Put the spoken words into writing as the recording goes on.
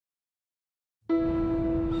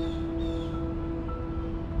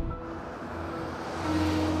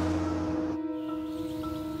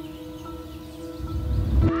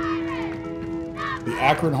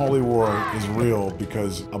Akron Holy War is real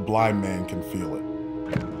because a blind man can feel it.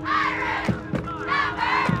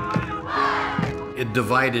 It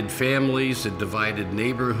divided families, it divided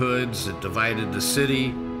neighborhoods, it divided the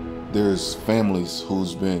city. There's families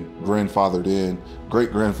who's been grandfathered in,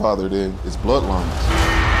 great-grandfathered in, it's bloodlines.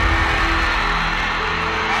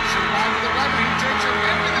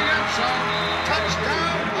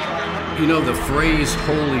 You know, the phrase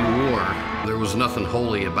Holy War, there was nothing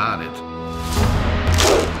holy about it.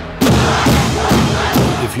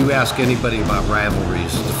 If you ask anybody about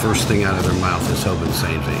rivalries, the first thing out of their mouth is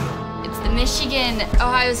Hoban-St. It's the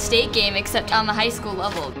Michigan-Ohio State game, except on the high school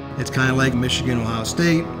level. It's kind of like Michigan-Ohio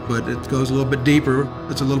State, but it goes a little bit deeper.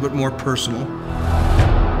 It's a little bit more personal.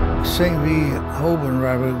 St. V. Hoban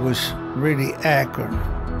rivalry was really Akron.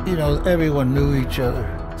 You know, everyone knew each other.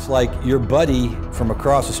 It's like your buddy from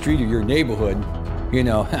across the street or your neighborhood, you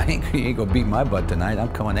know, you ain't gonna beat my butt tonight,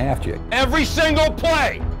 I'm coming after you. Every single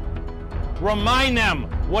play, remind them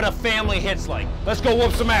what a family hits like. Let's go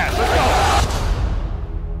whoop some ass, let's go.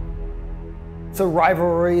 It's a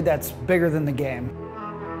rivalry that's bigger than the game.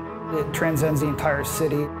 It transcends the entire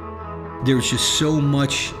city. There's just so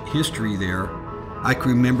much history there. I can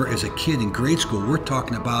remember as a kid in grade school, we're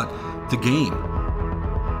talking about the game.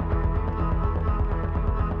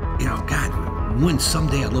 You know, God, when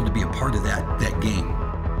someday I'd love to be a part of that game.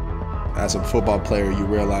 As a football player, you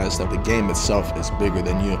realize that the game itself is bigger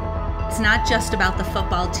than you. It's not just about the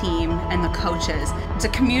football team and the coaches. It's a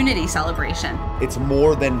community celebration. It's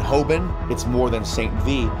more than Hoban. It's more than St.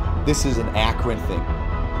 V. This is an Akron thing.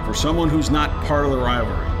 For someone who's not part of the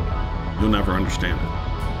rivalry, you'll never understand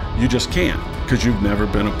it. You just can't, because you've never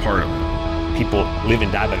been a part of it. People live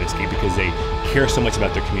and die by this game because they care so much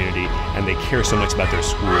about their community and they care so much about their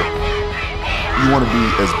school. You want to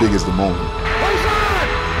be as big as the moment. Who's on?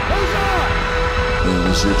 Who's on? And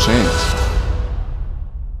it's your chance.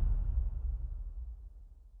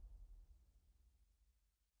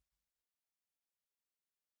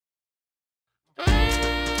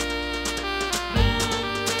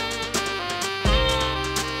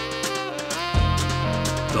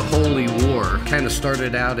 The Holy War kind of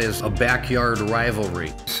started out as a backyard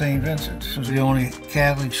rivalry. St. Vincent's was the only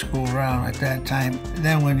Catholic school around at that time.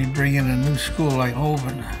 Then when you bring in a new school like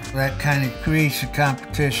Hoban, that kind of creates a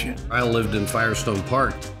competition. I lived in Firestone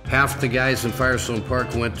Park. Half the guys in Firestone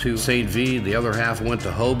Park went to St. V, the other half went to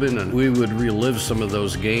Hoban, and we would relive some of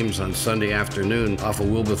those games on Sunday afternoon off of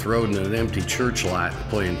Wilbeth Road in an empty church lot,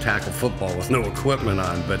 playing tackle football with no equipment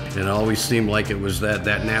on, but it always seemed like it was that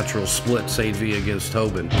natural split, St. V against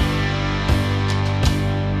Hoban.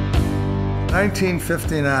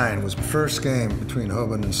 1959 was the first game between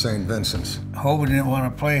Hoban and St. Vincent's. Hoban didn't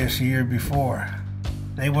want to play us the year before.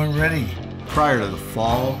 They weren't ready. Prior to the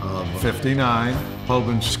fall of '59,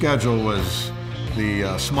 Hoban's schedule was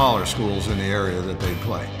the smaller schools in the area that they'd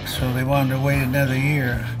play. So they wanted to wait another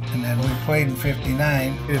year, and then we played in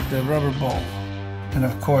 '59 at the Rubber Bowl. And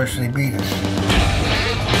of course, they beat us.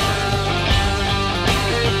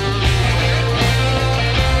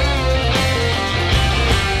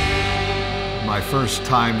 My first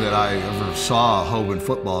time that I ever saw a Hoban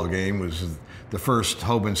football game was the first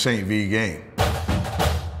Hoban St. V game.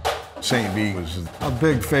 St. V was a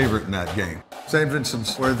big favorite in that game. St.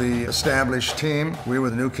 Vincent's were the established team. We were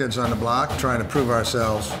the new kids on the block trying to prove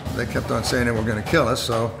ourselves. They kept on saying they were going to kill us,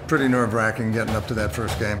 so pretty nerve-wracking getting up to that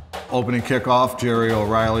first game. Opening kickoff, Jerry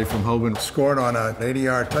O'Reilly from Hoban scored on an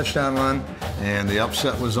 80-yard touchdown run, and the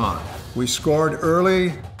upset was on. We scored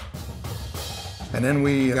early, and then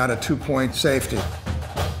we got a 2-point safety.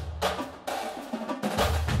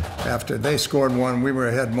 After they scored one, we were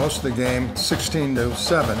ahead most of the game,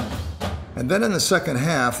 16-7. And then in the second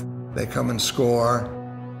half, they come and score,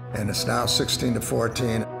 and it's now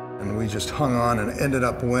 16-14, and we just hung on and ended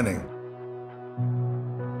up winning.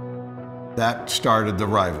 That started the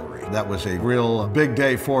rivalry. That was a real big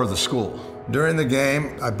day for the school. During the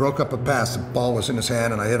game, I broke up a pass. The ball was in his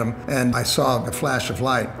hand, and I hit him, and I saw a flash of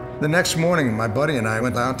light. The next morning, my buddy and I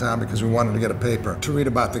went downtown because we wanted to get a paper to read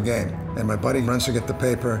about the game. And my buddy runs to get the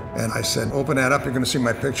paper, and I said, open that up, you're gonna see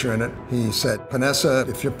my picture in it. He said, Vanessa,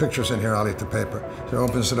 if your picture's in here, I'll eat the paper. So he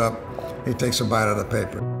opens it up, he takes a bite of the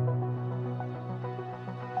paper.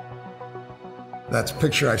 That's a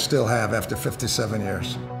picture I still have after 57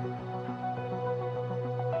 years.